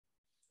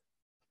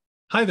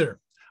Hi there.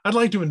 I'd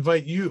like to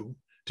invite you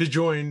to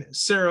join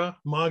Sarah,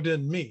 Magda,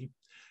 and me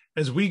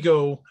as we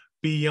go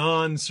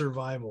beyond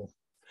survival.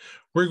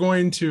 We're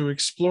going to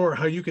explore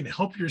how you can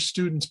help your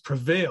students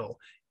prevail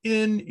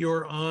in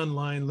your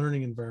online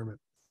learning environment.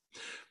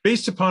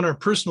 Based upon our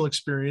personal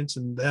experience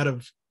and that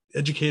of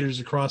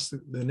educators across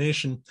the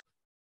nation,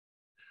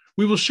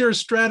 we will share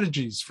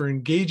strategies for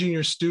engaging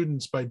your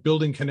students by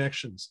building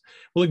connections.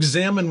 We'll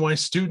examine why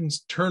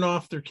students turn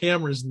off their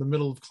cameras in the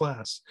middle of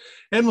class,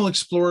 and we'll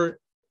explore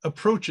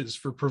approaches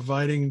for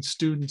providing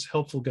students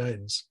helpful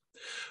guidance.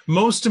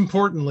 Most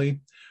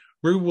importantly,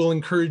 we will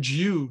encourage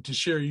you to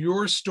share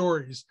your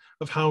stories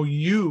of how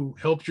you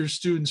helped your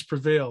students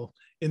prevail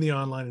in the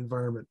online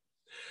environment.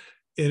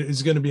 It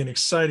is going to be an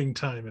exciting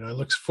time, and I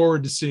look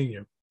forward to seeing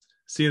you.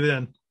 See you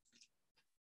then.